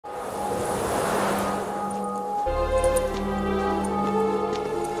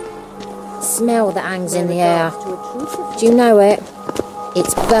Smell that hangs in the air. Do you know it?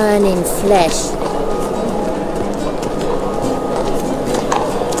 It's burning flesh.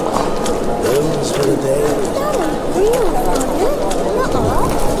 Bones for the day. Real fire?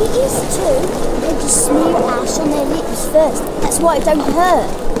 Nuh-uh. It is too. They just smear ash on their lips first. That's why it don't hurt.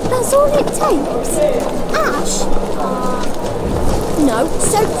 That's all it takes? Ash? No,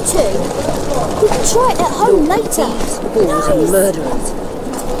 soap too. We can try it at home later. Bulls and murderers.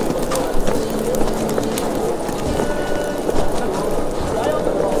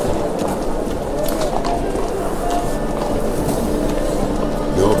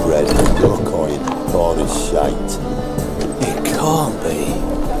 No bread, no coin, all this shite. It can't be.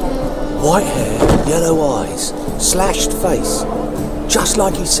 White hair, yellow eyes, slashed face. Just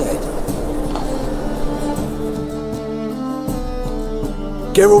like he said.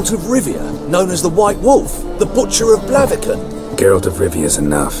 Geralt of Rivia, known as the White Wolf, the Butcher of Blaviken. Geralt of Rivia's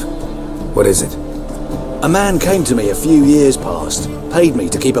enough. What is it? A man came to me a few years past, paid me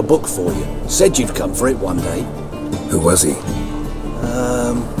to keep a book for you, said you'd come for it one day. Who was he?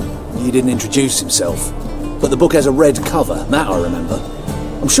 He didn't introduce himself. But the book has a red cover, that I remember.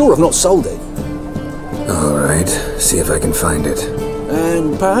 I'm sure I've not sold it. All right, see if I can find it.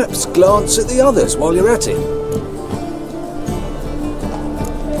 And perhaps glance at the others while you're at it.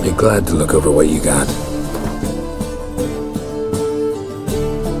 Be glad to look over what you got.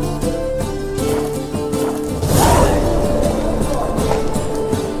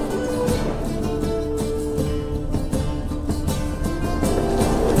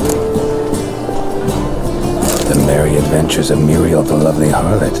 The Merry Adventures of Muriel the Lovely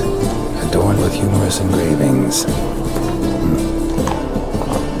Harlot, adorned with humorous engravings.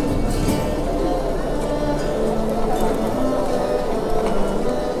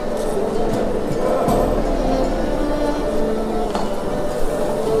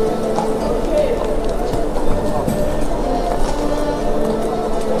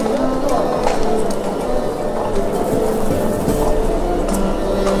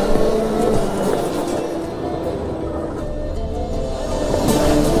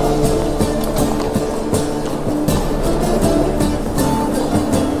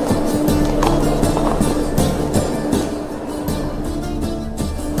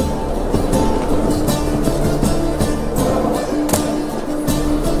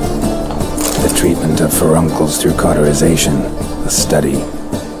 Treatment of furuncles through cauterization, a study.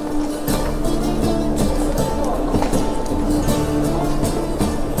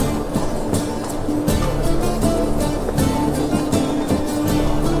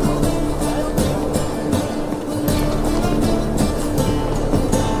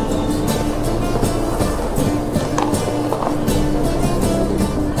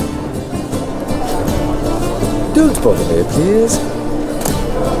 Don't bother me, please.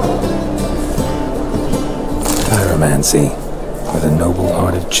 Pyromancy, with a noble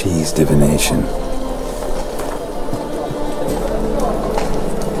art of cheese divination.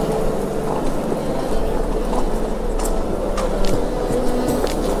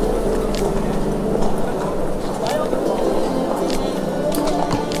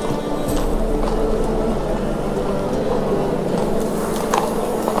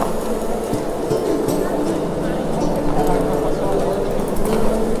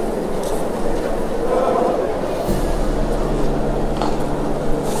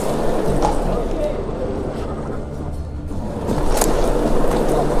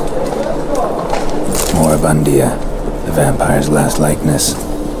 Moribundia, the vampire's last likeness.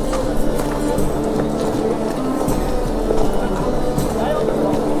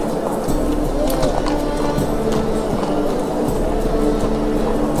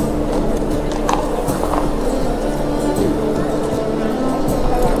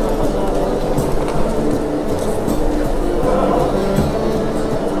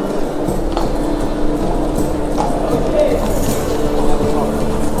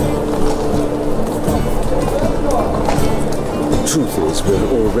 Truth is, we're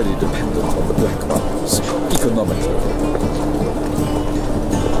already dependent on the black markets, economically.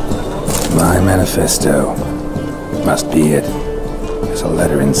 My manifesto. Must be it. There's a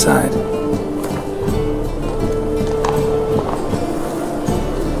letter inside.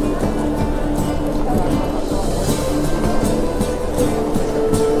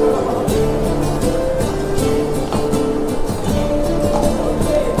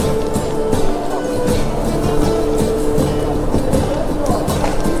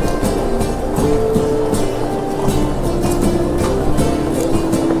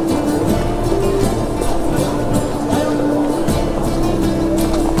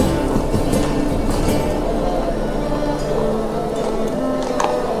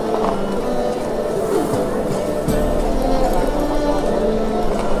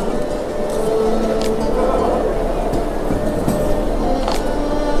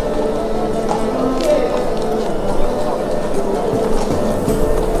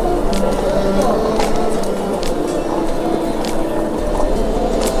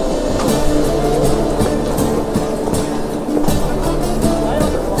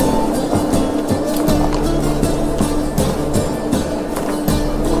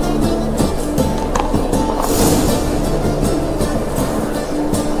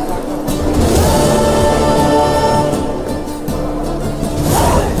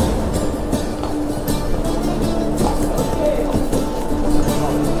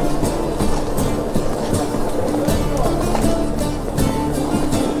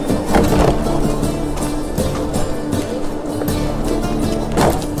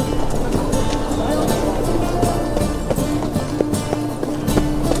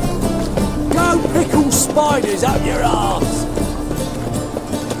 spiders up your arse.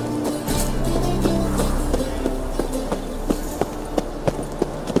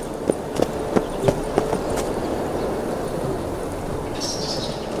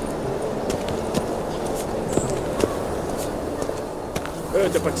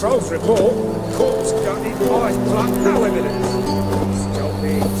 Heard the patrol's report. Corpse gutted, eyes plucked, no evidence. Stop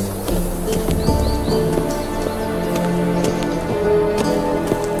it.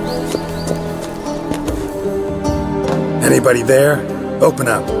 Anybody there? Open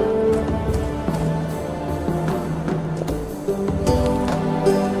up.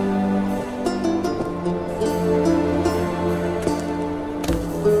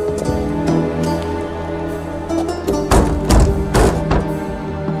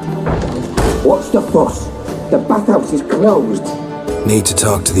 What's the fuss? The bathhouse is closed. Need to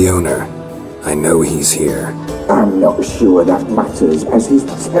talk to the owner. I know he's here. I'm not sure that matters, as he's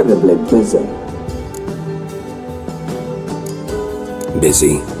terribly busy.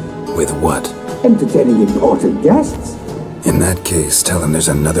 Busy? With what? Entertaining important guests. In that case, tell him there's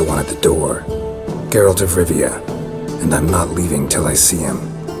another one at the door. Geralt of Rivia. And I'm not leaving till I see him.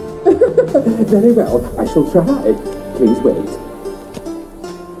 Very well, I shall try. Please wait.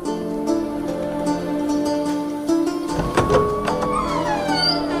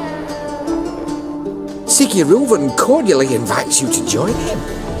 Sigi Reuven cordially invites you to join him.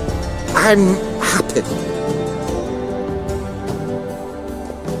 I'm happy.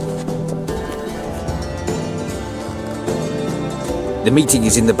 The meeting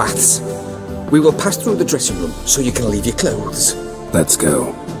is in the baths. We will pass through the dressing room so you can leave your clothes. Let's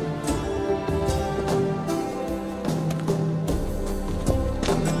go.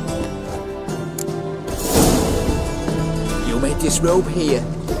 You may disrobe here.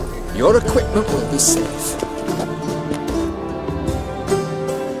 Your equipment will be safe.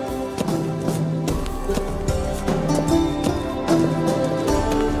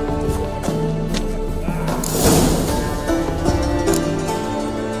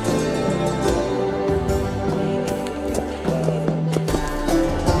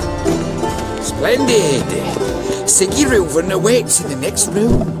 Splendid! Sigi Reuven awaits in the next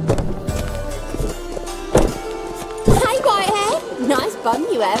room. Hey, Whitehair. Nice bun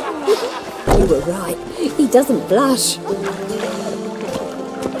you have. You were right. He doesn't blush.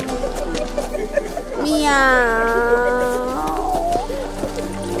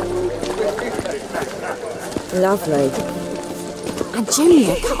 Lovely. And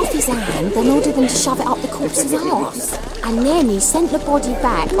Junior cut off his hand, then ordered them to shove it up the corpse's arse. And then he sent the body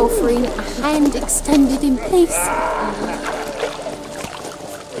back, offering a hand extended in peace.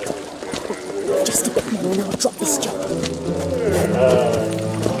 Just a bit more and I'll drop this job.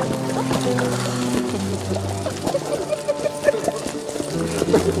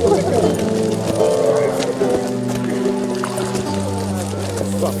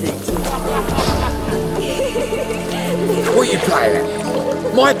 What are you playing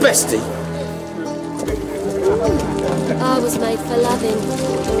at? My bestie? I was made for loving.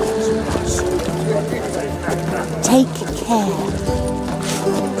 Take care.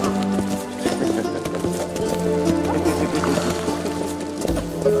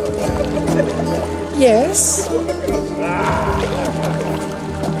 Yes?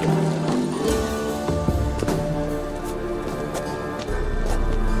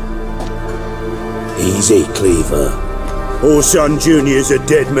 Easy, Cleaver. Whoreson Junior's a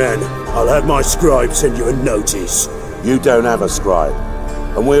dead man. I'll have my scribe send you a notice. You don't have a scribe.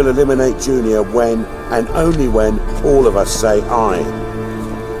 And we'll eliminate Junior when, and only when, all of us say aye.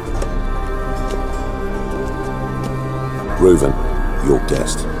 Reuven, your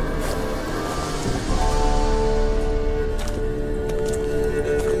guest.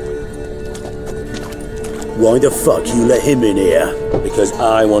 Why the fuck you let him in here? Because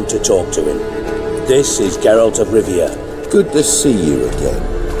I want to talk to him. This is Geralt of Rivia. Good to see you again.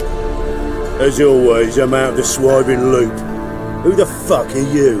 As always, I'm out of the swiving loop. Who the fuck are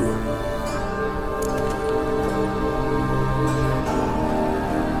you?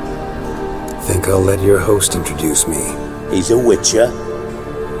 Think I'll let your host introduce me. He's a witcher.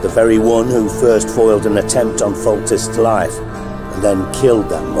 The very one who first foiled an attempt on Foltest's life, and then killed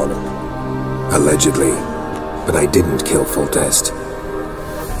that monarch. Allegedly. But I didn't kill Foltest.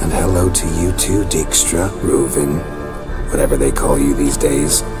 And hello to you too, Dijkstra, Reuven, whatever they call you these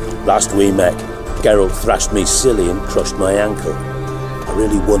days. Last we met, Geralt thrashed me silly and crushed my ankle. I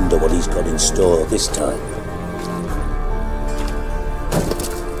really wonder what he's got in store this time.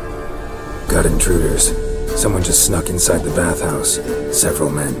 Got intruders. Someone just snuck inside the bathhouse. Several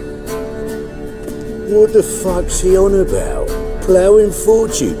men. What the fuck's he on about? Ploughing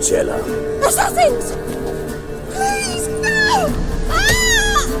fortune teller? Assassins!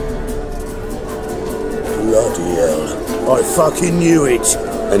 Bloody hell. I fucking knew it.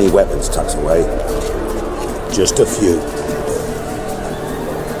 Any weapons tucked away? Just a few.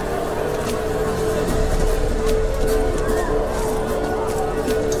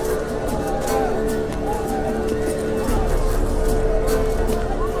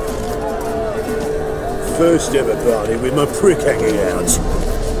 First ever party with my prick hanging out.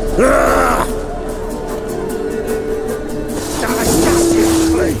 Ah!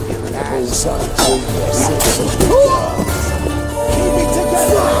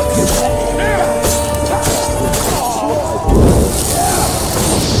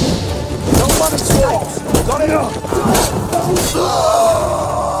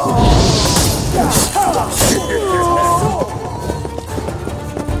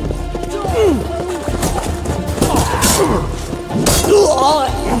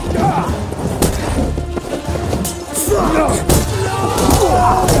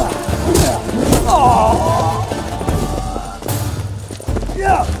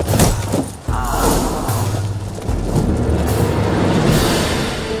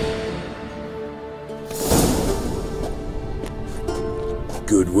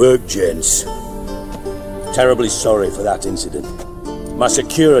 Good work, gents. Terribly sorry for that incident. My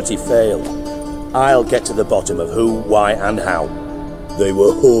security failed. I'll get to the bottom of who, why, and how. They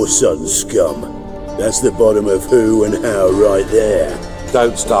were Whoreson scum. That's the bottom of who and how right there.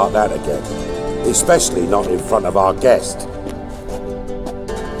 Don't start that again. Especially not in front of our guest.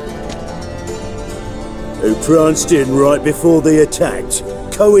 Who pranced in right before they attacked.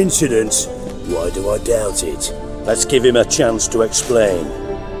 Coincidence? Why do I doubt it? Let's give him a chance to explain.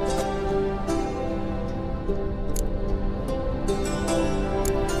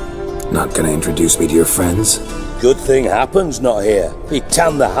 Not gonna introduce me to your friends? Good thing Happen's not here. He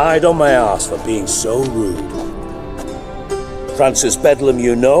tanned the hide on my arse for being so rude. Francis Bedlam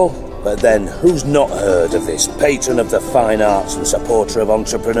you know, but then who's not heard of this patron of the fine arts and supporter of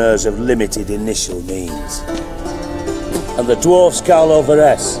entrepreneurs of limited initial means? And the dwarf's Carlo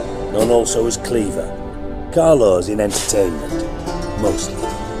Veres, known also as Cleaver. Carlo's in entertainment, mostly.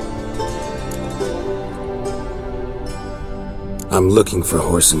 I'm looking for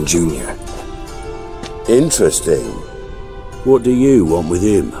Whoreson Junior. Interesting. What do you want with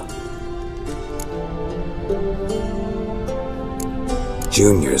him?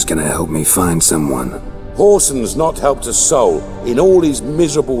 Junior's gonna help me find someone. Whoreson's not helped a soul in all his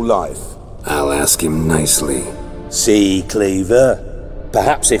miserable life. I'll ask him nicely. See, Cleaver?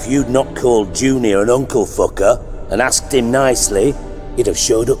 Perhaps if you'd not called Junior an uncle fucker and asked him nicely, he'd have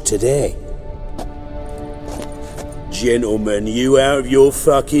showed up today. Gentlemen, you out of your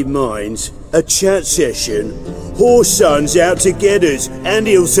fucking minds? A chat session? Whoreson's out to get us, and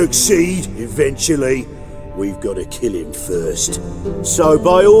he'll succeed, eventually. We've got to kill him first. So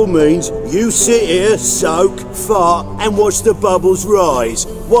by all means, you sit here, soak, fart, and watch the bubbles rise,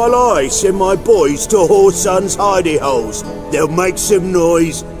 while I send my boys to Whoreson's hidey holes. They'll make some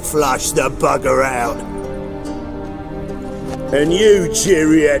noise, flush the bugger out. And you,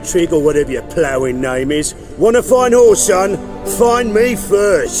 geriatric, or whatever your ploughing name is, want to find Whoreson? Find me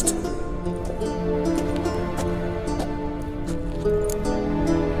first.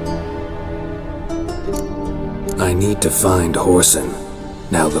 I need to find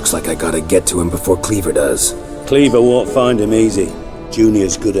Whoreson. Now looks like I gotta get to him before Cleaver does. Cleaver won't find him easy.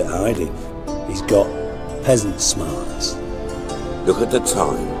 Junior's good at hiding. He's got peasant smarts. Look at the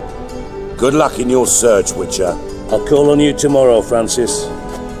time. Good luck in your search, Witcher. I'll call on you tomorrow, Francis.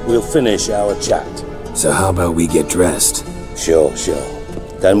 We'll finish our chat. So how about we get dressed? Sure.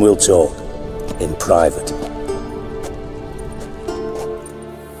 Then we'll talk. In private.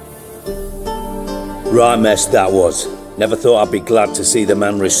 Right mess that was. Never thought I'd be glad to see the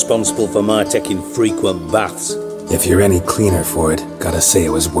man responsible for my taking frequent baths. If you're any cleaner for it, gotta say it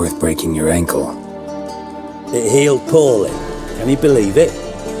was worth breaking your ankle. It healed poorly. Can you believe it?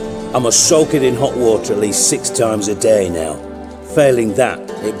 I must soak it in hot water at least 6 times a day now. Failing that,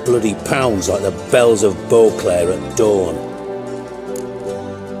 it bloody pounds like the bells of Beauclair at dawn.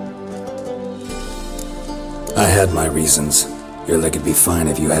 I had my reasons. Your leg would be fine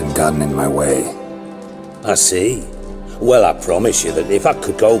if you hadn't gotten in my way. I see. Well, I promise you that if I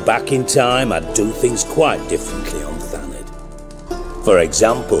could go back in time, I'd do things quite differently on Thanedd. For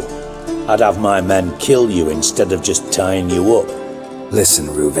example, I'd have my men kill you instead of just tying you up. Listen,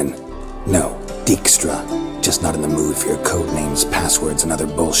 Reuven. No, Djikstra. Just not in the mood for your code names, passwords, and other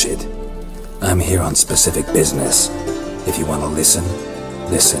bullshit. I'm here on specific business. If you want to listen,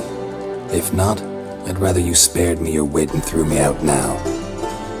 listen. If not, I'd rather you spared me your wit and threw me out now.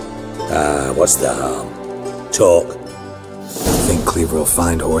 What's the harm? Talk. Think Cleaver will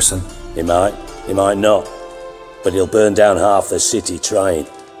find Whoreson? He might not. But he'll burn down half the city trying.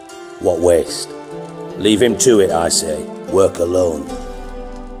 What waste? Leave him to it, I say. Work alone.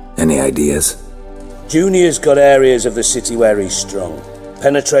 Any ideas? Junior's got areas of the city where he's strong.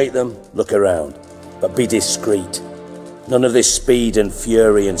 Penetrate them, look around. But be discreet. None of this speed and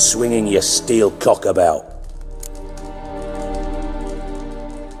fury and swinging your steel cock about.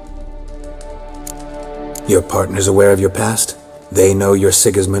 Your partner's aware of your past? They know you're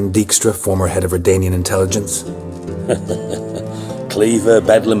Sigismund Djikstra, former head of Redanian intelligence? Cleaver,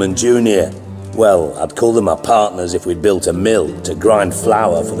 Bedlam and Junior. Well, I'd call them our partners if we'd built a mill to grind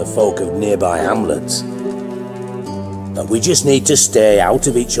flour for the folk of nearby hamlets. But we just need to stay out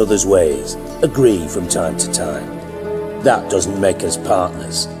of each other's ways, agree from time to time. That doesn't make us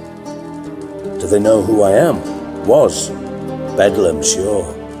partners. Do they know who I am? Was. Bedlam,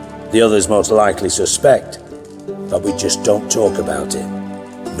 sure. The others most likely suspect. But we just don't talk about it.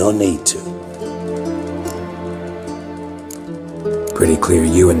 No need to. Pretty clear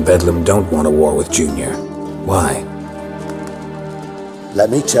you and Bedlam don't want a war with Junior. Why?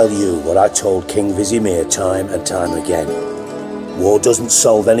 Let me tell you what I told King Vizimir time and time again. War doesn't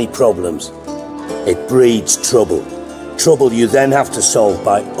solve any problems. It breeds trouble. Trouble you then have to solve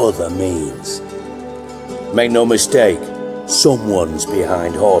by other means. Make no mistake, someone's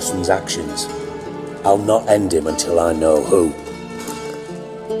behind Whoreson's actions. I'll not end him until I know who.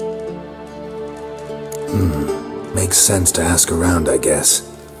 Makes sense to ask around, I guess.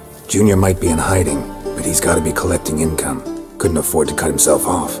 Junior might be in hiding, but he's got to be collecting income. Couldn't afford to cut himself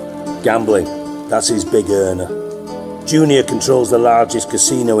off. Gambling, that's his big earner. Junior controls the largest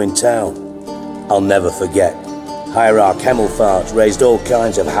casino in town. I'll never forget. Hierarch Hemmelfart raised all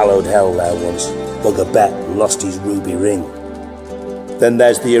kinds of hallowed hell there once. Bugger bet and lost his ruby ring. Then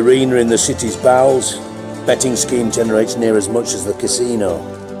there's the arena in the city's bowels. Betting scheme generates near as much as the casino.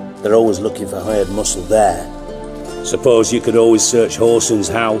 They're always looking for hired muscle there. Suppose you could always search Whoreson's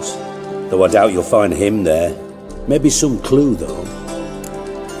house, though I doubt you'll find him there. Maybe some clue, though.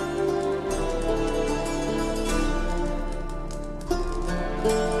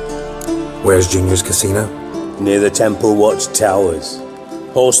 Where's Junior's casino? Near the Temple Watch Towers.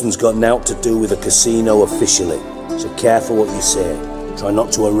 Whoreson's got nought to do with the casino officially, so careful what you say. Try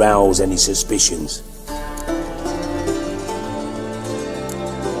not to arouse any suspicions.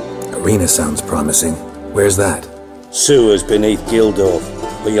 Arena sounds promising. Where's that? Sewers beneath Gildorf,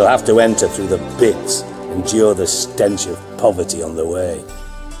 but you'll have to enter through the pits, endure the stench of poverty on the way.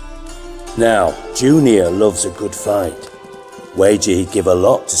 Now, Junior loves a good fight. Wager he'd give a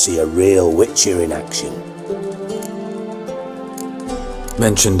lot to see a real Witcher in action.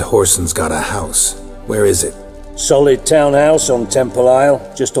 Mentioned Whoreson's got a house. Where is it? Solid townhouse on Temple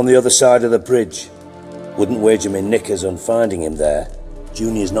Isle, just on the other side of the bridge. Wouldn't wager me knickers on finding him there.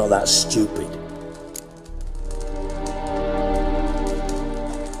 Junior's not that stupid.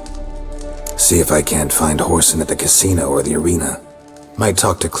 See if I can't find Whoreson at the casino or the arena. Might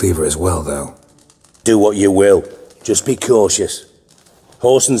talk to Cleaver as well, though. Do what you will. Just be cautious.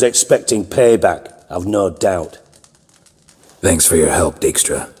 Whoreson's expecting payback, I've no doubt. Thanks for your help,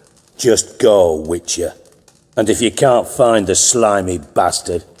 Dijkstra. Just go, Witcher. And if you can't find the slimy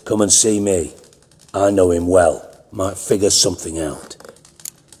bastard, come and see me. I know him well. Might figure something out.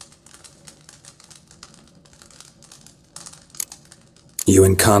 You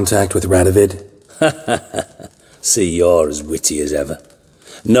in contact with Radovid? See, you're as witty as ever.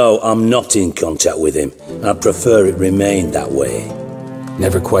 No, I'm not in contact with him. I'd prefer it remained that way.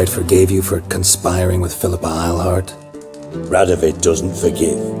 Never quite forgave you for conspiring with Philippa Eilhart? Radovid doesn't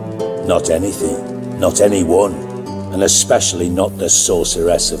forgive. Not anything. Not anyone. And especially not the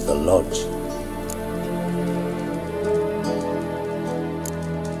sorceress of the lodge.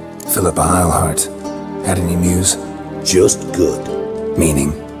 Philippa Eilhart. Had any news? Just good.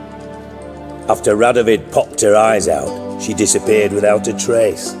 Meaning? After Radovid popped her eyes out, she disappeared without a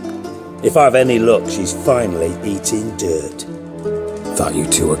trace. If I've any luck, she's finally eating dirt. Thought you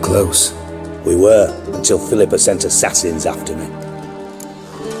two were close. We were, until Philippa sent assassins after me.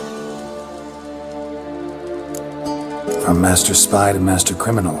 From master spy to master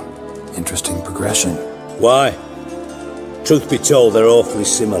criminal. Interesting progression. Why? Truth be told, they're awfully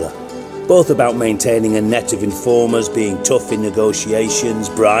similar. Both about maintaining a net of informers, being tough in negotiations,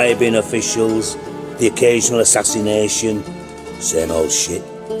 bribing officials, the occasional assassination. Same old shit.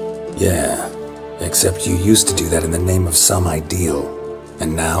 Yeah, except you used to do that in the name of some ideal.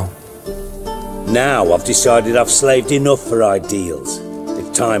 And now? Now I've decided I've slaved enough for ideals.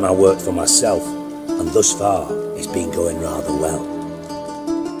 It's time I worked for myself, and thus far it's been going rather well.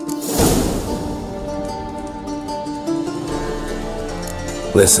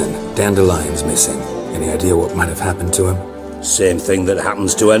 Listen, Dandelion's missing. Any idea what might have happened to him? Same thing that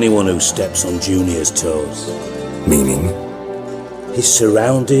happens to anyone who steps on Junior's toes. Meaning? He's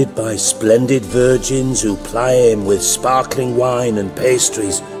surrounded by splendid virgins who ply him with sparkling wine and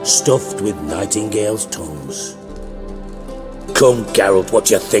pastries stuffed with nightingales' tongues. Come, Geralt, what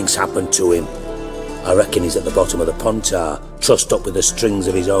do you think's happened to him? I reckon he's at the bottom of the pontar, trussed up with the strings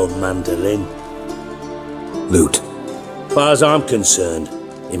of his own mandolin. Loot. As far as I'm concerned,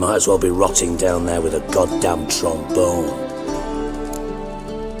 he might as well be rotting down there with a goddamn trombone.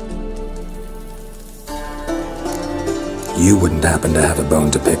 You wouldn't happen to have a bone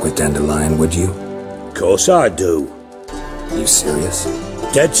to pick with Dandelion, would you? Of course I do. You serious?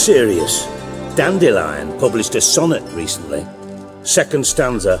 Dead serious. Dandelion published a sonnet recently. Second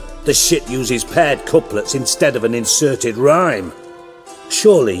stanza, the shit uses paired couplets instead of an inserted rhyme.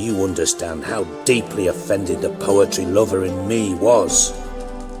 Surely you understand how deeply offended the poetry lover in me was.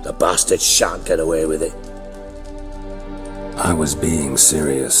 The bastard shan't get away with it. I was being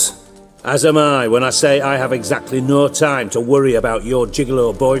serious. As am I when I say I have exactly no time to worry about your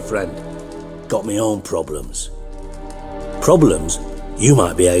gigolo boyfriend. Got me own problems. Problems you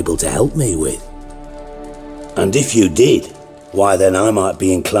might be able to help me with. And if you did, why then I might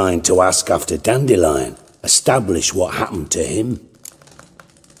be inclined to ask after Dandelion, establish what happened to him.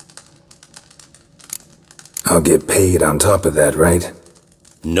 I'll get paid on top of that, right?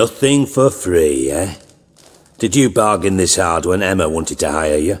 Nothing for free, eh? Did you bargain this hard when Emma wanted to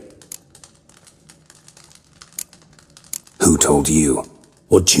hire you? Who told you?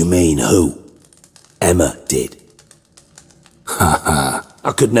 What do you mean, who? Emma did. Ha ha.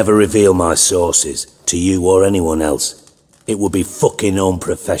 I could never reveal my sources, to you or anyone else. It would be fucking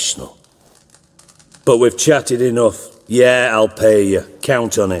unprofessional. But we've chatted enough. Yeah, I'll pay you.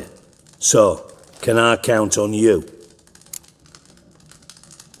 Count on it. So, can I count on you?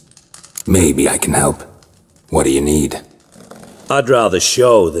 Maybe I can help. What do you need? I'd rather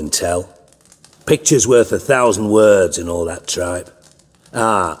show than tell. Picture's worth 1,000 words and all that tripe.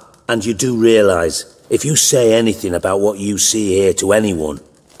 Ah, and you do realise, if you say anything about what you see here to anyone,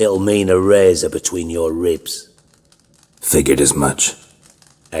 it'll mean a razor between your ribs. Figured as much.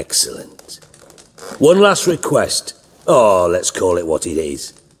 Excellent. One last request. Oh, let's call it what it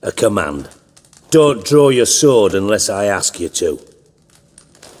is. A command. Don't draw your sword unless I ask you to.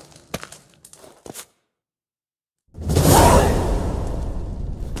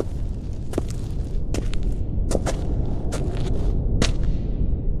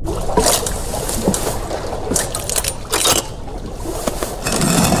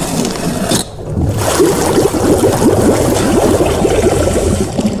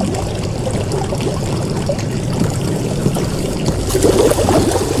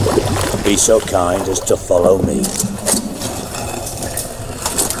 Be so kind as to follow me.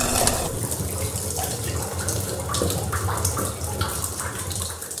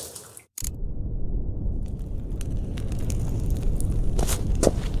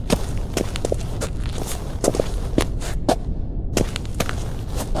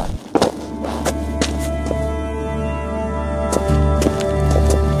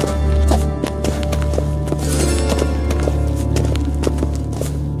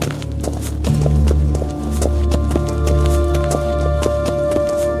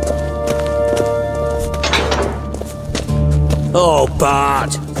 Oh,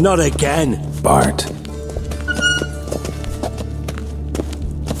 Bart! Not again! Bart.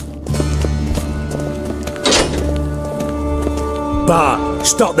 Bart,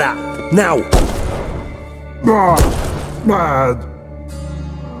 stop that! Now! Bart, mad.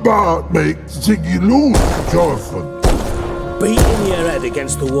 Bart makes Sigi lose, Chorfun. Beating your head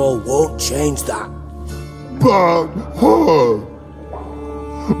against the wall won't change that. Bart hard.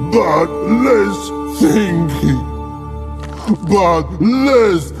 Bart less thinky. But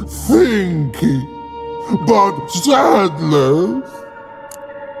less thinky, but sadless.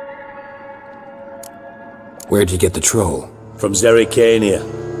 Where'd you get the troll? From Zerrikania.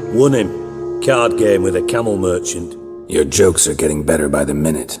 Won him. Card game with a camel merchant. Your jokes are getting better by the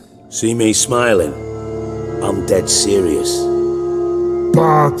minute. See me smiling? I'm dead serious.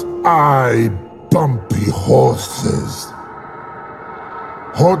 But I bumpy horses.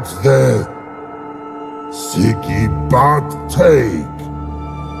 What's there? Sigi but take.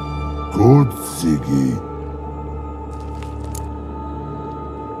 Good Sigi.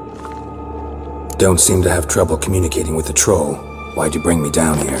 Don't seem to have trouble communicating with the troll. Why'd you bring me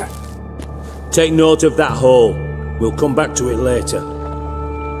down here? Take note of that hole. We'll come back to it later.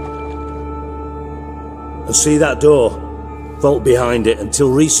 And see that door? Vault behind it, until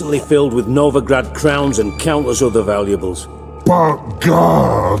recently filled with Novigrad crowns and countless other valuables. But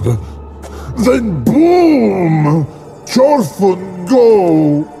God, Then boom! Chorfun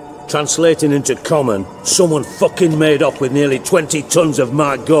go! Translating into common, someone fucking made off with nearly 20 tons of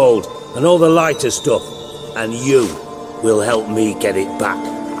my gold and all the lighter stuff, and you will help me get it back.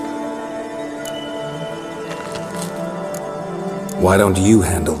 Why don't you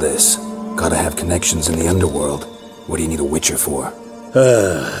handle this? Gotta have connections in the underworld. What do you need a witcher for?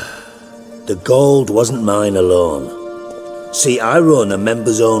 The gold wasn't mine alone. See, I run a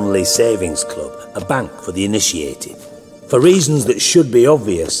members-only savings club, a bank for the initiated. For reasons that should be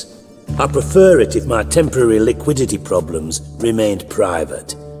obvious, I prefer it if my temporary liquidity problems remained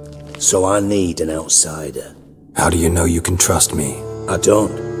private. So I need an outsider. How do you know you can trust me? I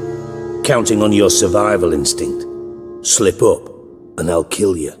don't. Counting on your survival instinct. Slip up, and I'll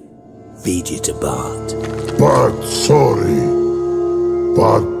kill you. Feed you to Bart. But sorry.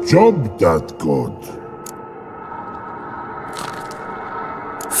 But job that good.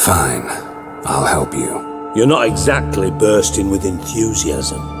 Fine. I'll help you. You're not exactly bursting with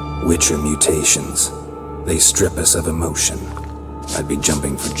enthusiasm. Witcher mutations. They strip us of emotion. I'd be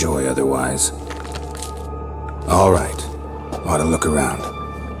jumping for joy otherwise. All right. Ought to look around.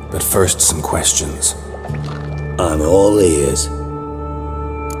 But first, some questions. I'm all ears.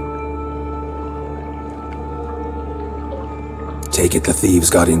 Take it the thieves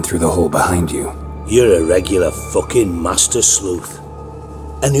got in through the hole behind you. You're a regular fucking master sleuth.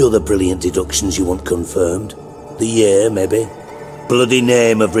 Any other brilliant deductions you want confirmed? The year, maybe? Bloody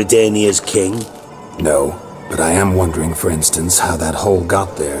name of Redania's king? No, but I am wondering, for instance, how that hole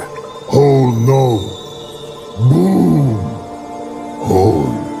got there. Oh no. Boom.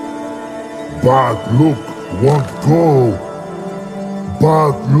 Hole. But look, won't go.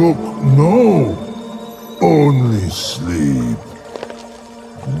 But look, no. Only sleep.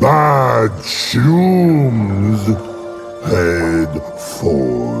 Bad shrooms. Head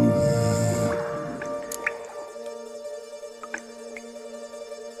falls.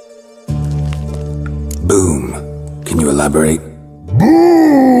 Boom. Can you elaborate? Boom!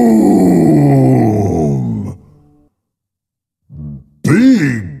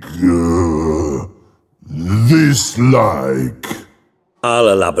 Big. This like. I'll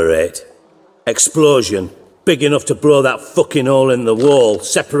elaborate. Explosion. Big enough to blow that fucking hole in the wall,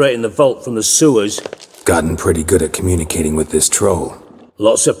 separating the vault from the sewers. Gotten pretty good at communicating with this troll.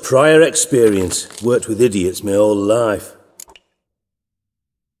 Lots of prior experience. Worked with idiots my whole life.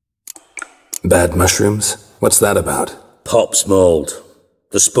 Bad mushrooms? What's that about? Pops mold.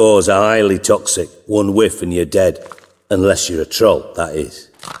 The spores are highly toxic. One whiff and you're dead. Unless you're a troll, that is.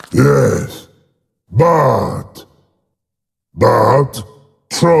 Yes. But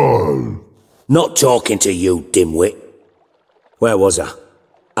troll. Not talking to you, dimwit. Where was I?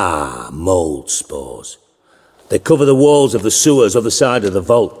 Ah, mold spores. They cover the walls of the sewers other side of the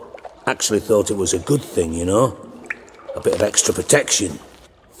vault. Actually thought it was a good thing, you know? A bit of extra protection.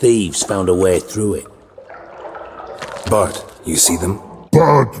 Thieves found a way through it. Bart, you see them?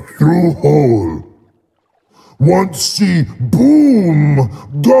 But through hole. Want see boom.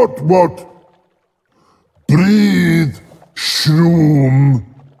 Got what? Breathe. Shroom.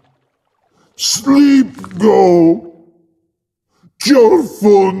 Sleep go.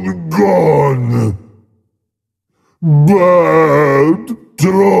 Chorfun gone. Bad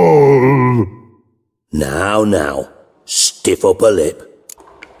troll. Now. Stiff up a lip.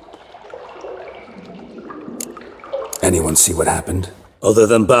 Anyone see what happened? Other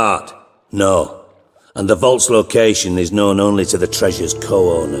than Bart? No. And the vault's location is known only to the treasure's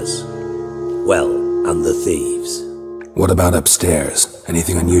co-owners. Well, and the thieves. What about upstairs?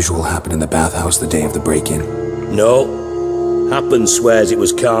 Anything unusual happen in the bathhouse the day of the break-in? No. Happen swears it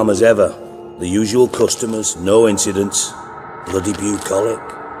was calm as ever. The usual customers, no incidents. Bloody bucolic.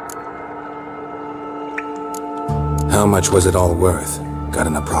 How much was it all worth? Got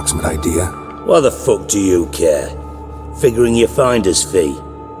an approximate idea? Why the fuck do you care? Figuring your finder's fee.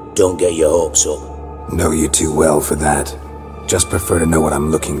 Don't get your hopes up. Know you too well for that. Just prefer to know what I'm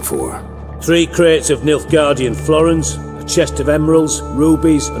looking for. 3 crates of Nilfgaardian florins, a chest of emeralds,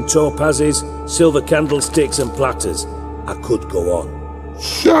 rubies and topazes, silver candlesticks and platters. I could go on.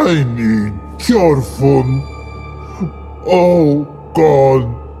 Shiny Chorfun. Oh, God.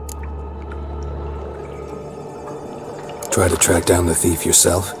 Try to track down the thief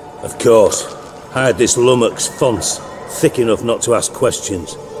yourself? Of course. I had this lummox Fonce, thick enough not to ask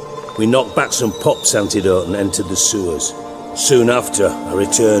questions. We knocked back some Pop's antidote and entered the sewers. Soon after, I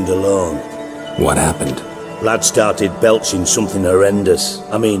returned alone. What happened? Lad started belching something horrendous.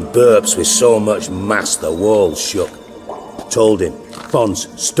 I mean, burps with so much mass the walls shook. Told him, Fonce,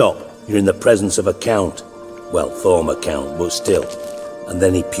 stop. You're in the presence of a count. Well, former count, but still. And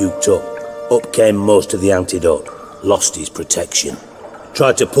then he puked up. Up came most of the antidote. Lost his protection.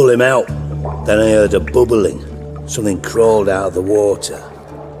 Tried to pull him out. Then I heard a bubbling. Something crawled out of the water.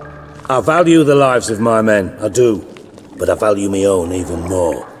 I value the lives of my men, I do. But I value my own even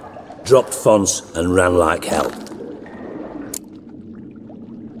more. Dropped fonts and ran like hell.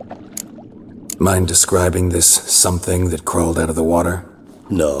 Mind describing this something that crawled out of the water?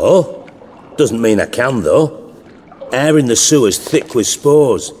 No. Doesn't mean I can, though. Air in the sewer's thick with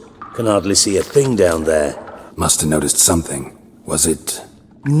spores. Can hardly see a thing down there. Must have noticed something. Was it...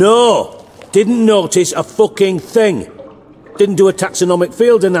 No! Didn't notice a fucking thing. Didn't do a taxonomic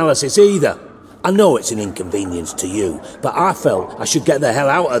field analysis either. I know it's an inconvenience to you, but I felt I should get the hell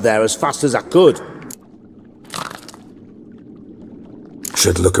out of there as fast as I could.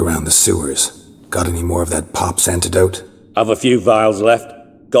 Should look around the sewers. Got any more of that Pop's antidote? I've a few vials left.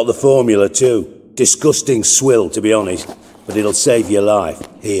 Got the formula too. Disgusting swill, to be honest. But it'll save your life.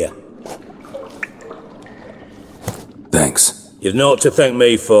 Here. Thanks. You've naught to thank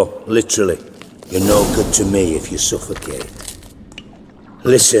me for, literally. You're no good to me if you suffocate.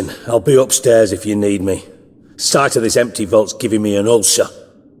 Listen, I'll be upstairs if you need me. Sight of this empty vault's giving me an ulcer.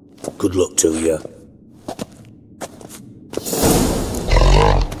 Good luck to you.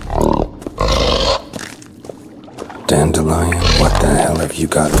 Dandelion, what the hell have you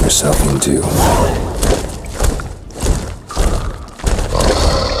gotten yourself into?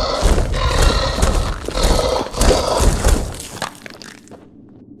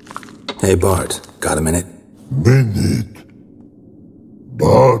 Hey Bart, got a minute? Minute?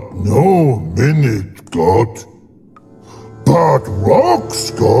 But no minute got. But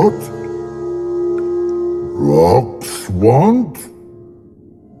rocks got. Rocks want?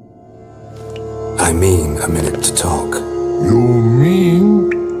 I mean a minute to talk. You mean?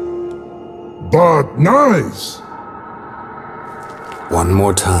 But nice. One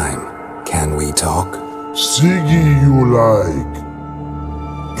more time. Can we talk? Sigi you like.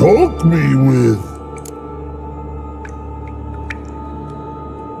 Talk me with.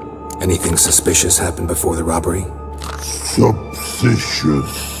 Anything suspicious happened before the robbery?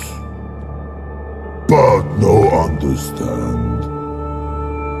 Suspicious. But no understand.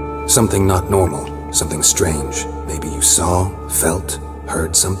 Something not normal. Something strange. Maybe you saw, felt,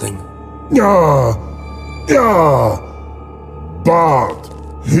 heard something? Yeah. But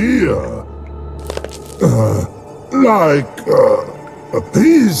here.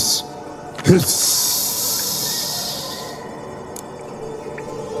 His.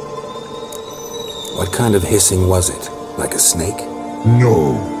 What kind of hissing was it? Like a snake?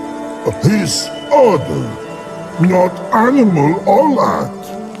 No. His other. Not animal all that.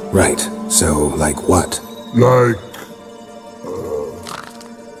 Right. So, like what? Like...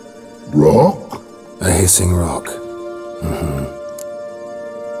 rock? A hissing rock.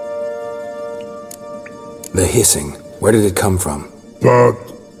 The hissing. Where did it come from? But...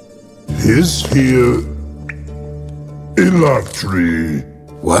 his here... in that tree.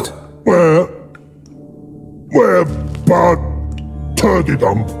 What? Where but...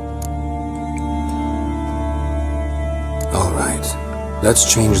 turdy-dump. All right.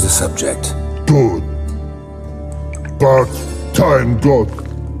 Let's change the subject. Good. But time got.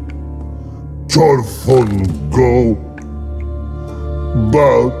 Chorfun go.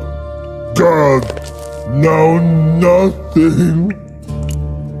 But God, now nothing.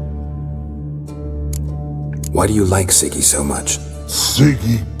 Why do you like Sigi so much?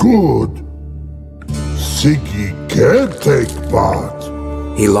 Sigi good. Sigi can't take part.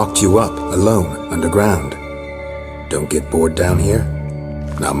 He locked you up, alone, underground. Don't get bored down here?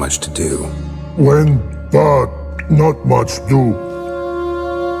 Not much to do. When, but not much do.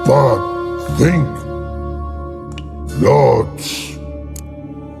 But think. Lots.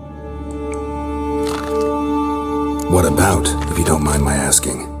 What about, if you don't mind my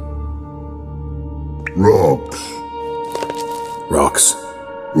asking? Rocks. Rocks?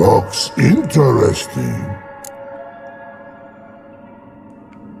 Rocks interesting.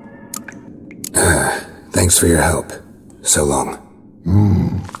 Thanks for your help. So long.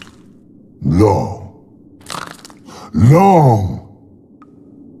 Long.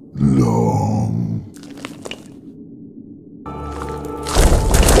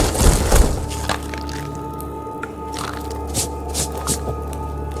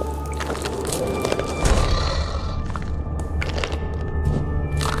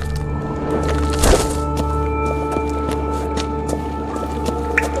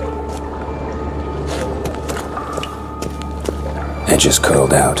 Edges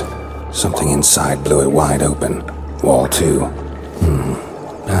curled out. Something inside blew it wide open. Wall too.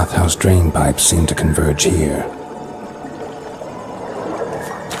 Bathhouse drain pipes seem to converge here.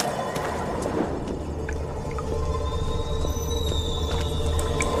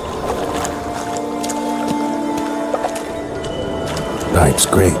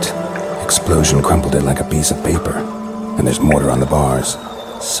 Looks great. Explosion crumpled it like a piece of paper. And there's mortar on the bars.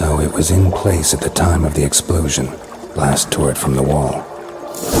 So it was in place at the time of the explosion. Blast tore it from the wall.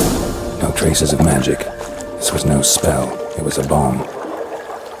 No traces of magic. This was no spell. It was a bomb.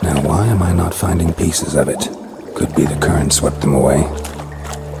 Now why am I not finding pieces of it? Could be the current swept them away.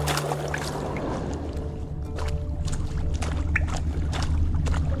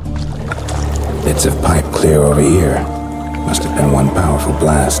 Bits of pipe clear over here. Must have been one powerful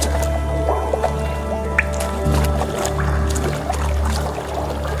blast.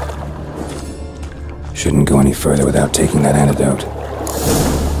 Shouldn't go any further without taking that antidote.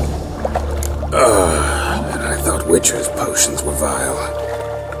 And I thought Witcher's potions were vile.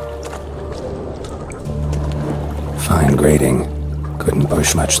 Fine grating. Couldn't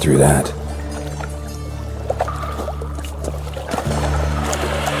push much through that.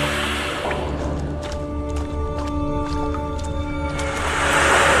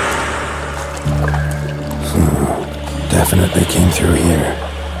 Definitely came through here.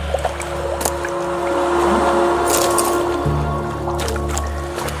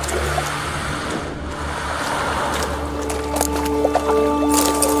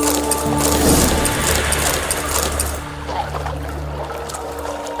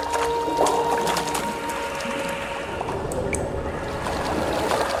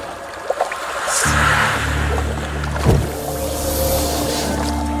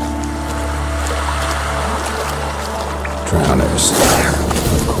 Drowners,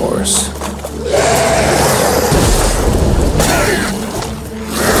 of course.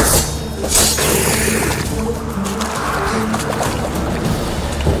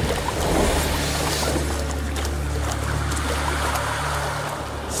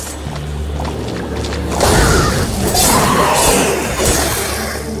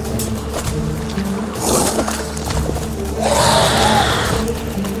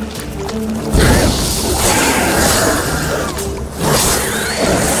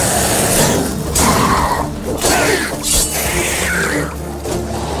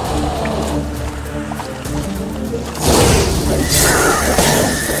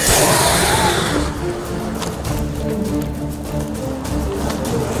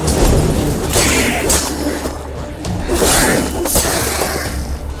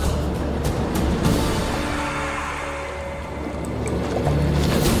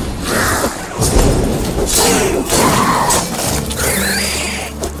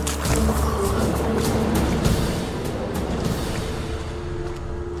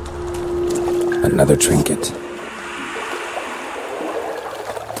 Another trinket.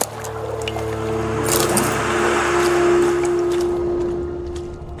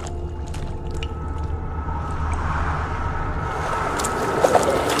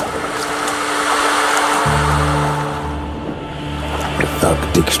 The thug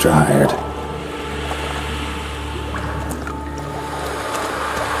Djikstra hired.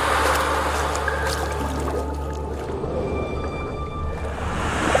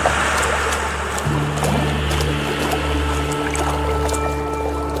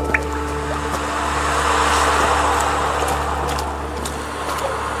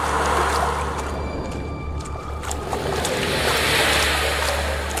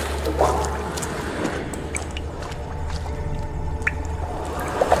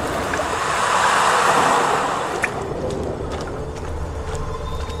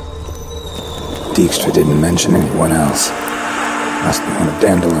 Djikstra didn't mention anyone else. Must be one of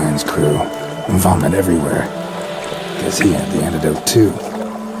Dandelion's crew. Vomit everywhere. Guess he had the antidote too.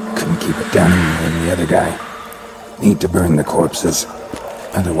 Couldn't keep it down any more than the other guy. Need to burn the corpses.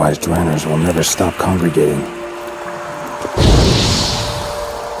 Otherwise drowners will never stop congregating.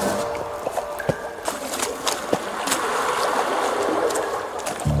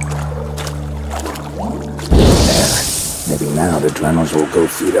 There. Maybe now the drowners will go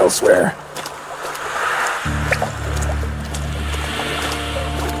feed elsewhere.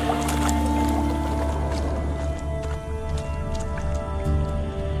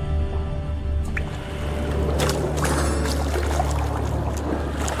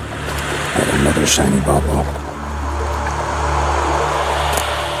 Another shiny bauble.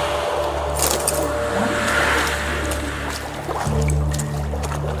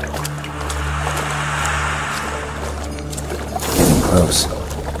 Getting close.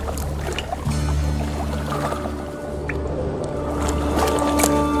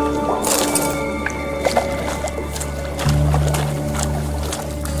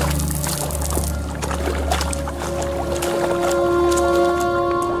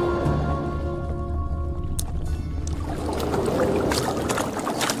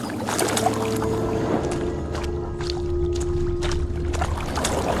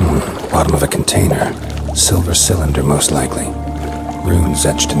 container. Silver cylinder, most likely. Runes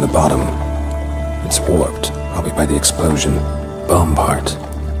etched in the bottom. It's warped, probably by the explosion. Bomb part.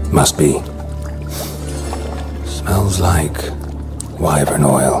 Must be. Smells like wyvern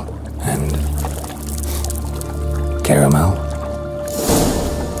oil and caramel.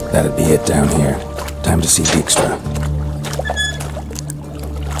 That'd be it down here. Time to see Dijkstra.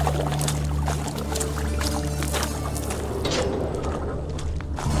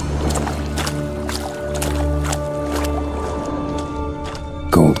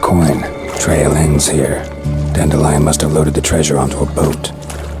 Gold coin. Trail ends here. Dandelion must have loaded the treasure onto a boat.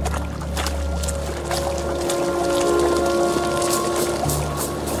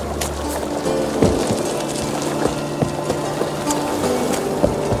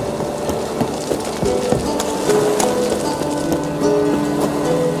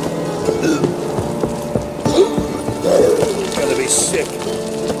 Gonna be sick.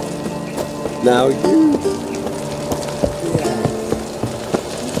 Now you...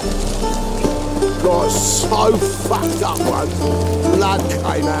 Got so fucked up once. Blood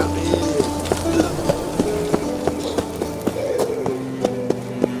came out of here.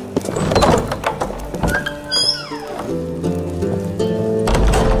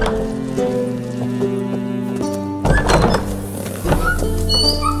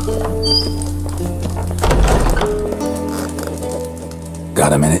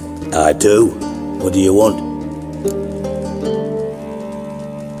 Got a minute? I do. What do you want?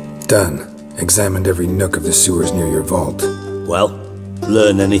 Done. Examined every nook of the sewers near your vault. Well,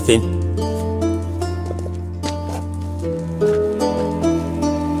 learn anything?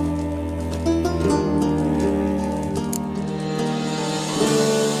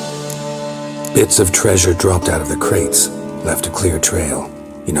 Bits of treasure dropped out of the crates. Left a clear trail.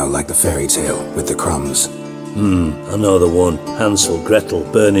 You know, like the fairy tale with the crumbs. I know the one. Hansel, Gretel,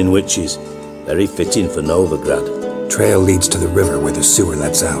 burning witches. Very fitting for Novigrad. Trail leads to the river where the sewer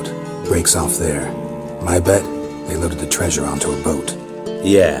lets out. Breaks off there. My bet, they loaded the treasure onto a boat.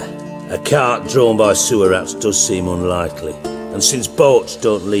 Yeah, a cart drawn by sewer rats does seem unlikely. And since boats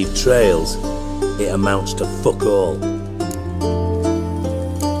don't leave trails, it amounts to fuck all.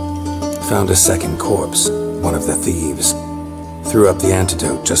 Found a second corpse, one of the thieves. Threw up the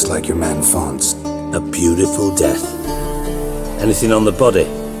antidote just like your man Fonts. A beautiful death. Anything on the body?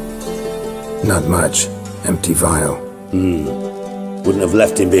 Not much. Empty vial. Wouldn't have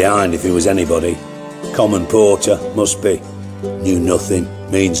left him behind if he was anybody. Common porter, must be. Knew nothing,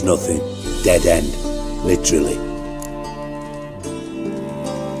 means nothing. Dead end, literally.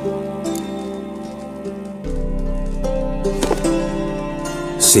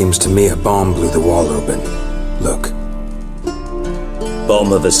 Seems to me a bomb blew the wall open. Look.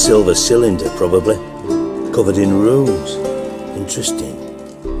 Bottom of a silver cylinder, probably. Covered in runes. Interesting.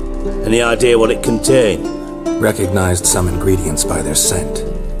 Any idea what it contained? Recognized some ingredients by their scent.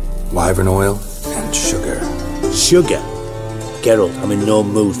 Wyvern oil and sugar. Sugar? Geralt, I'm in no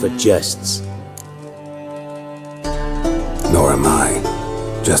mood for jests. Nor am I.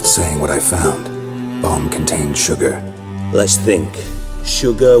 Just saying what I found. Bomb contained sugar. Let's think.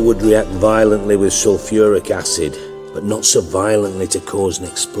 Sugar would react violently with sulfuric acid, but not so violently to cause an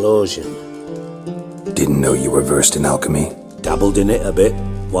explosion. Didn't know you were versed in alchemy. Dabbled in it a bit,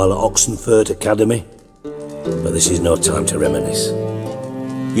 while at Oxenford Academy. But this is no time to reminisce.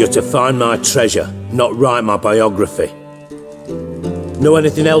 You're to find my treasure, not write my biography. Know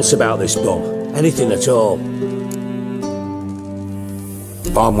anything else about this bomb? Anything at all?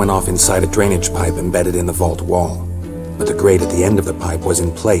 Bomb went off inside a drainage pipe embedded in the vault wall. But the grate at the end of the pipe was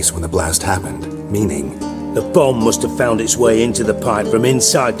in place when the blast happened, meaning... The bomb must have found its way into the pipe from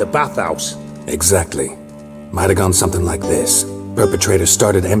inside the bathhouse. Exactly. Might have gone something like this. Perpetrator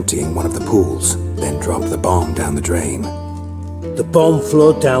started emptying one of the pools, then dropped the bomb down the drain. The bomb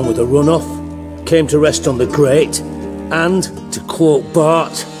flowed down with a runoff, came to rest on the grate, and, to quote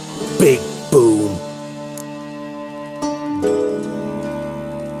Bart, big boom.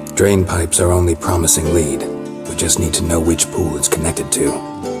 Drain pipes are only promising lead. We just need to know which pool it's connected to.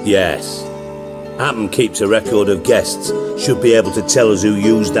 Yes. Hammond keeps a record of guests. Should be able to tell us who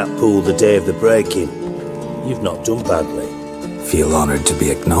used that pool the day of the break-in. You've not done badly. Feel honored to be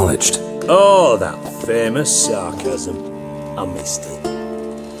acknowledged. Oh, that famous sarcasm. I missed it.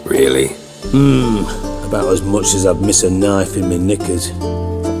 Really? About as much as I'd miss a knife in my knickers.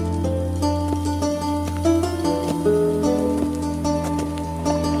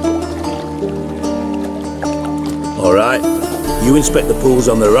 Alright, you inspect the pools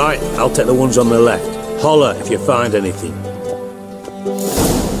on the right, I'll take the ones on the left. Holler if you find anything.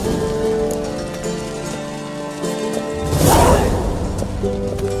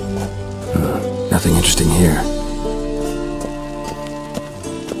 Nothing interesting here.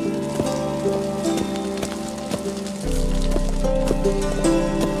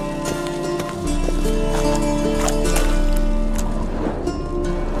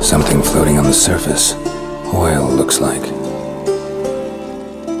 Something floating on the surface. Oil, looks like.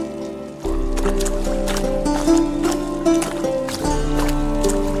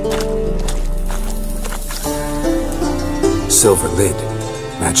 Silver lid.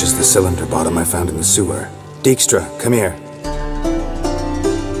 Matches the cylinder bottom I found in the sewer. Dijkstra, come here.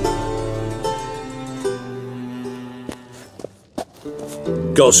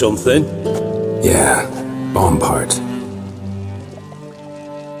 Got something? Yeah, bomb part.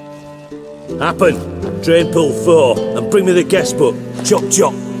 Happen. Drain pull 4 and bring me the guest book. Chop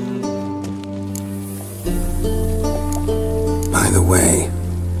chop. By the way,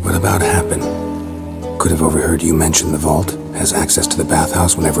 what about Happen? Could have overheard you mention the vault. Has access to the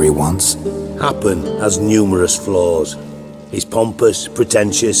bathhouse whenever he wants. Happen has numerous flaws. He's pompous,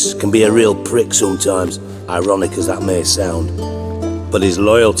 pretentious, can be a real prick sometimes, ironic as that may sound. But his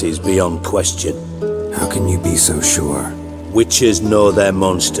loyalty is beyond question. How can you be so sure? Witches know their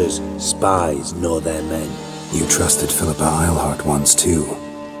monsters, spies know their men. You trusted Philippa Eilhart once too.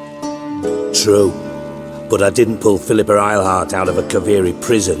 True, but I didn't pull Philippa Eilhart out of a Kaviri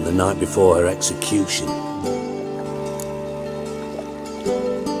prison the night before her execution.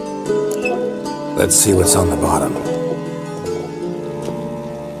 Let's see what's on the bottom.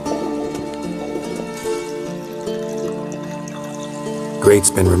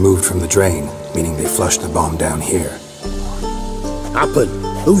 Grate's been removed from the drain, meaning they flushed the bomb down here. Happen.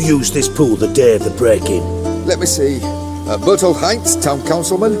 Who used this pool the day of the break-in? Let me see. Bertolt Heinz, town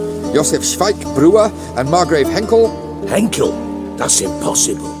councilman, Josef Schweik, brewer, and Margrave Henkel. Henkel? That's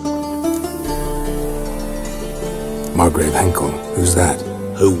impossible. Margrave Henkel? Who's that?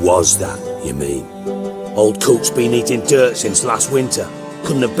 Who was that, you mean? Old Coot's been eating dirt since last winter.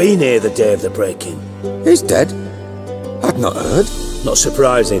 Couldn't have been here the day of the break-in. He's dead? I'd not heard. Not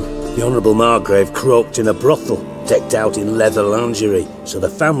surprising. The Honourable Margrave croaked in a brothel, decked out in leather lingerie, so the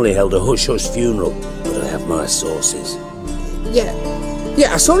family held a hush-hush funeral, but I have my sources.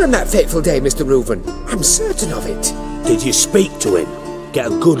 Yeah, I saw him that fateful day, Mr. Reuven. I'm certain of it. Did you speak to him? Get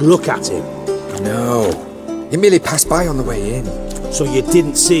a good look at him? No. He merely passed by on the way in. So you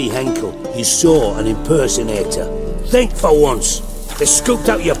didn't see Henkel, you saw an impersonator. Think for once. They scooped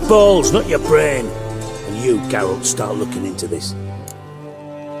out your balls, not your brain. And you, Geralt, start looking into this.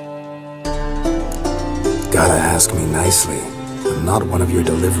 Gotta ask me nicely. I'm not one of your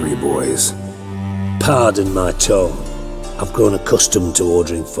delivery boys. Pardon my tone. I've grown accustomed to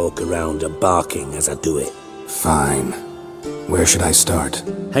ordering folk around and barking as I do it. Fine. Where should I start?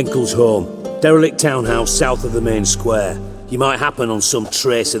 Henkel's home. Derelict townhouse south of the main square. You might happen on some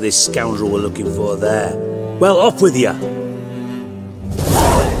trace of this scoundrel we're looking for there. Well, off with you!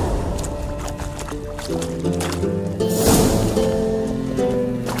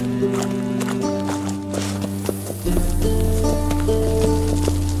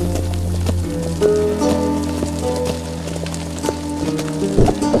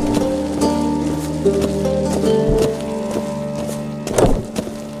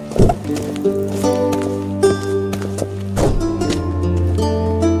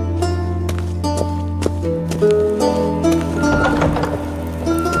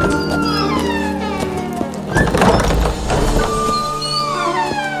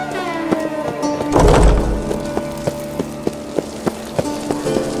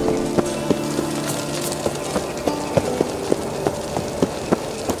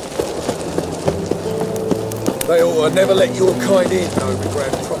 They ought to never let your kind in,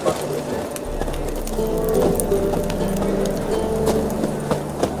 Novigrad proper.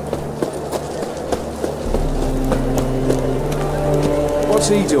 What's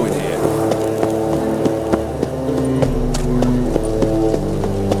he doing here?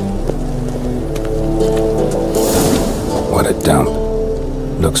 What a dump.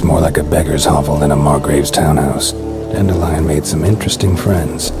 Looks more like a beggar's hovel than a Margrave's townhouse. Dandelion made some interesting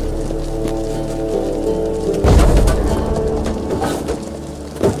friends.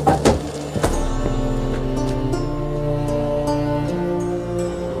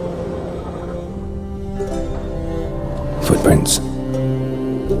 Footprints.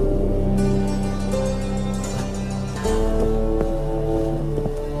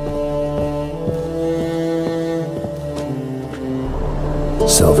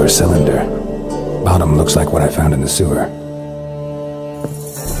 Silver cylinder. Bottom looks like what I found in the sewer.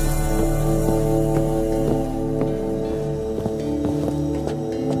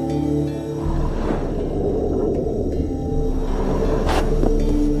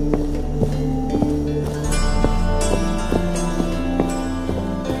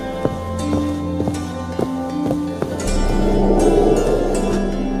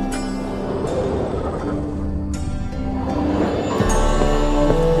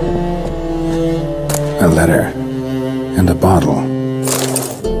 letter. And a bottle.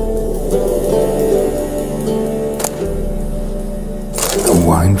 A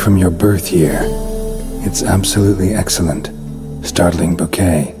wine from your birth year. It's absolutely excellent. Startling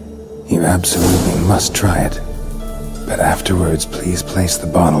bouquet. You absolutely must try it. But afterwards, please place the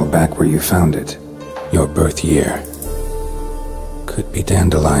bottle back where you found it. Your birth year. Could be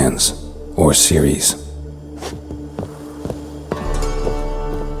Dandelions or Ciri's.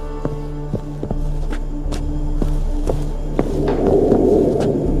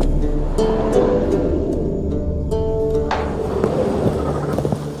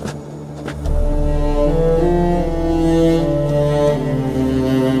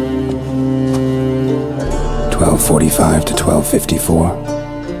 .45 to 12:54.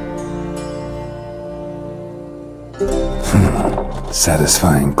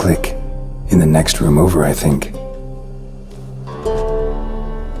 Satisfying click. In the next room over, I think.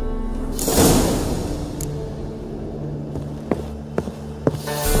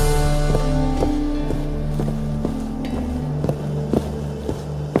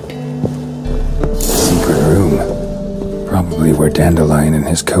 Secret room. Probably where Dandelion and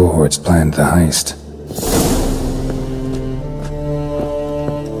his cohorts planned the heist.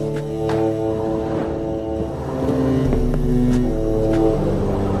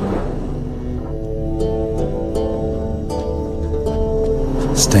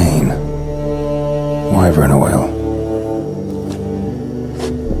 Stain. Wyvern oil.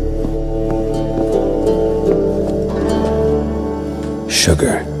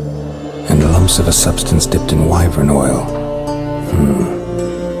 Sugar. And lumps of a substance dipped in wyvern oil.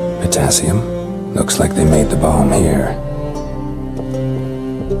 Potassium? Looks like they made the bomb here.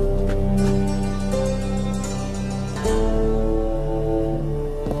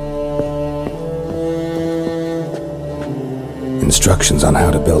 Instructions on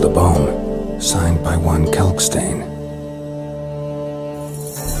how to build a bomb, signed by one Kalkstain.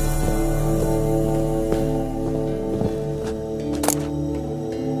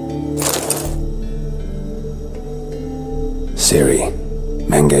 Ciri,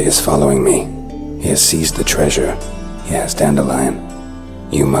 Menge is following me. He has seized the treasure. He has Dandelion.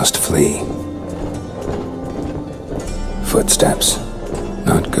 You must flee. Footsteps.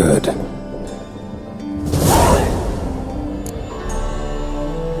 Not good.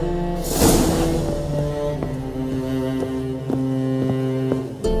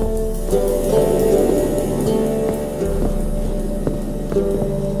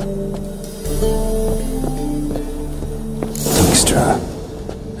 Djikstra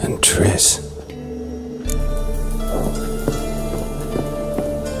and Triss.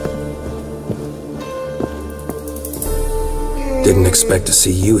 Didn't expect to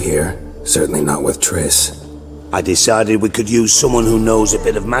see you here. Certainly not with Triss. I decided we could use someone who knows a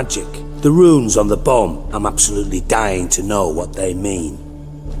bit of magic. The runes on the bomb, I'm absolutely dying to know what they mean.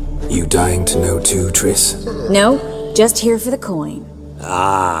 You dying to know too, Triss? No, just here for the coin.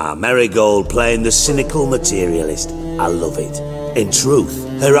 Ah, Marigold playing the cynical materialist. I love it. In truth,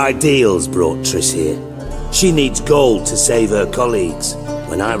 her ideals brought Triss here. She needs gold to save her colleagues.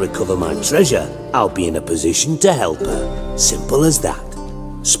 When I recover my treasure, I'll be in a position to help her. Simple as that.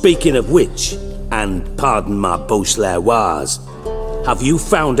 Speaking of which, and pardon my Beauclervois, have you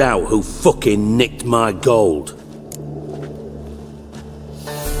found out who fucking nicked my gold?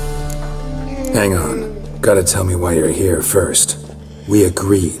 Hang on. Gotta tell me why you're here first. We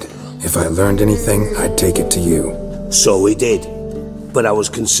agreed. If I learned anything, I'd take it to you. So we did. But I was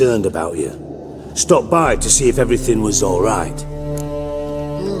concerned about you. Stopped by to see if everything was alright.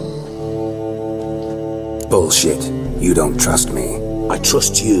 Bullshit. You don't trust me. I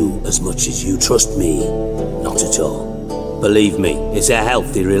trust you as much as you trust me. Not at all. Believe me, it's a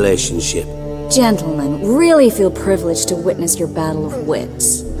healthy relationship. Gentlemen, really feel privileged to witness your battle of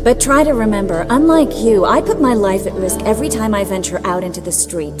wits. But try to remember, unlike you, I put my life at risk every time I venture out into the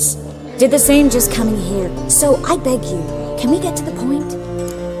streets. Did the same just coming here. So I beg you, can we get to the point?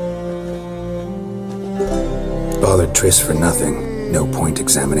 Bothered Triss for nothing. No point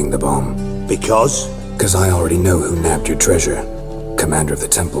examining the bomb. Because? Because I already know who nabbed your treasure. Commander of the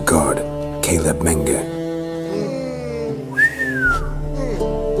Temple Guard, Caleb Menge.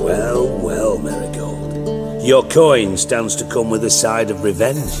 Well, Marigold. Your coin stands to come with a side of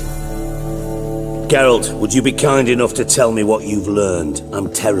revenge. Geralt, would you be kind enough to tell me what you've learned?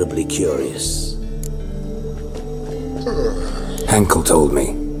 I'm terribly curious. Henkel told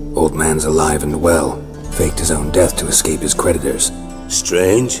me. Old man's alive and well. Faked his own death to escape his creditors.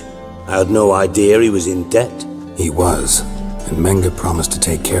 Strange. I had no idea he was in debt. He was. And Menge promised to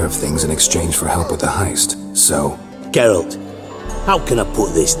take care of things in exchange for help with the heist. So... Geralt, how can I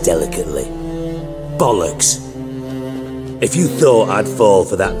put this delicately? Bollocks. If you thought I'd fall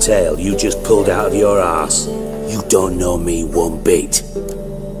for that tale you just pulled out of your arse, you don't know me one bit.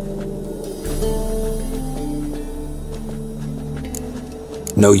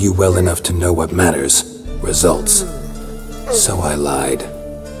 Know you well enough to know what matters. Results. So I lied.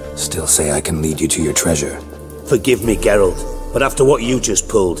 Still say I can lead you to your treasure. Forgive me, Geralt, but after what you just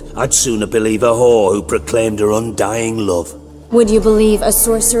pulled, I'd sooner believe a whore who proclaimed her undying love. Would you believe a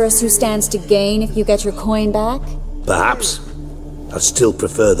sorceress who stands to gain if you get your coin back? Perhaps. I'd still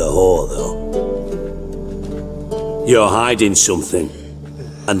prefer the whore, though. You're hiding something,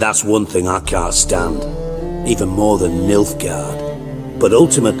 and that's one thing I can't stand, even more than Nilfgaard. But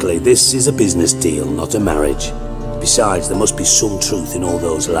ultimately, this is a business deal, not a marriage. Besides, there must be some truth in all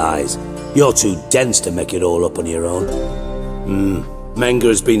those lies. You're too dense to make it all up on your own. Menge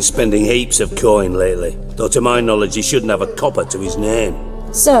has been spending heaps of coin lately, though to my knowledge he shouldn't have a copper to his name.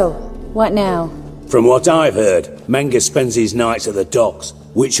 So, what now? From what I've heard, Menge spends his nights at the docks,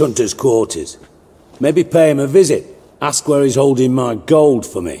 witch hunters' quarters. Maybe pay him a visit. Ask where he's holding my gold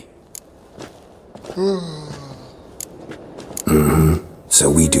for me. So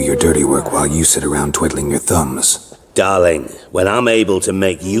we do your dirty work while you sit around twiddling your thumbs. Darling, when I'm able to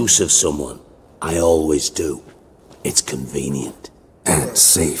make use of someone, I always do. It's convenient. And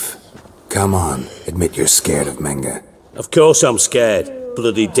safe. Come on, admit you're scared of Menge. Of course I'm scared.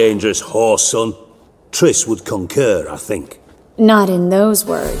 Bloody dangerous whoreson. Triss would concur, I think. Not in those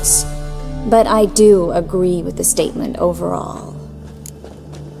words. But I do agree with the statement overall.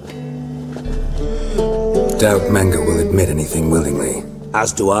 Doubt Menge will admit anything willingly.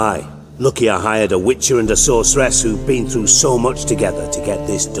 As do I. Lucky I hired a witcher and a sorceress who've been through so much together to get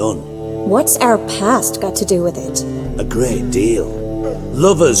this done. What's our past got to do with it? A great deal.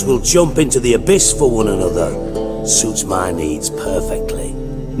 Lovers will jump into the abyss for one another. Suits my needs perfectly.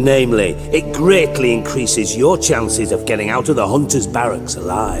 Namely, it greatly increases your chances of getting out of the hunter's barracks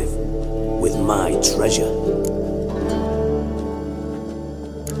alive. With my treasure.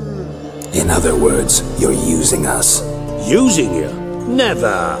 In other words, you're using us. Using you?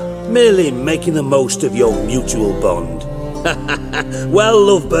 Never. Merely making the most of your mutual bond. Well,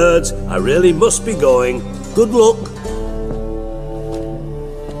 lovebirds, I really must be going. Good luck.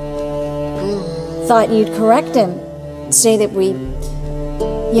 Thought you'd correct him. Say that we...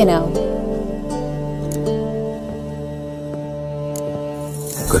 you know...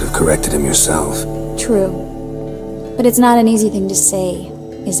 Could have corrected him yourself. True. But it's not an easy thing to say,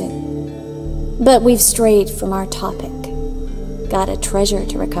 is it? But we've strayed from our topic. Got a treasure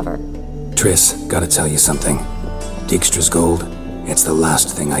to recover. Triss, gotta tell you something. Dijkstra's gold, it's the last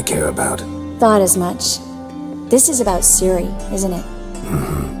thing I care about. Thought as much. This is about Ciri, isn't it?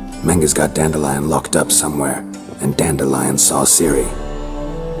 Menge's got Dandelion locked up somewhere, and Dandelion saw Ciri.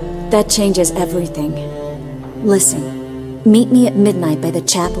 That changes everything. Listen, meet me at midnight by the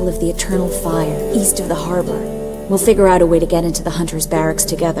Chapel of the Eternal Fire, east of the harbor. We'll figure out a way to get into the Hunter's Barracks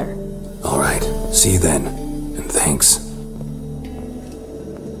together. All right, see you then, and thanks.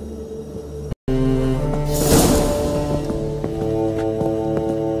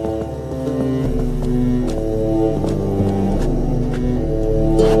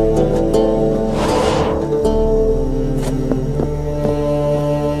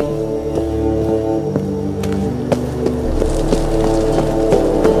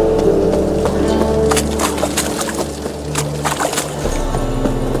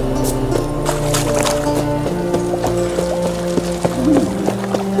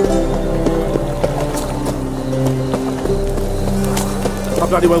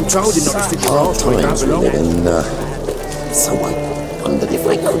 Bloody well told him not to stick your arse to it, so I wondered if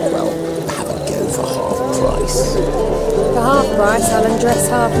I could, well, have a go for half price. For half price, I'll undress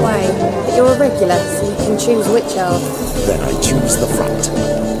halfway. But you're a regular, so you can choose which half. Then I choose the front.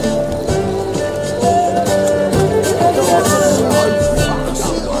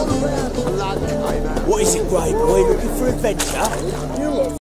 What is it, Grey Boy? Looking for adventure?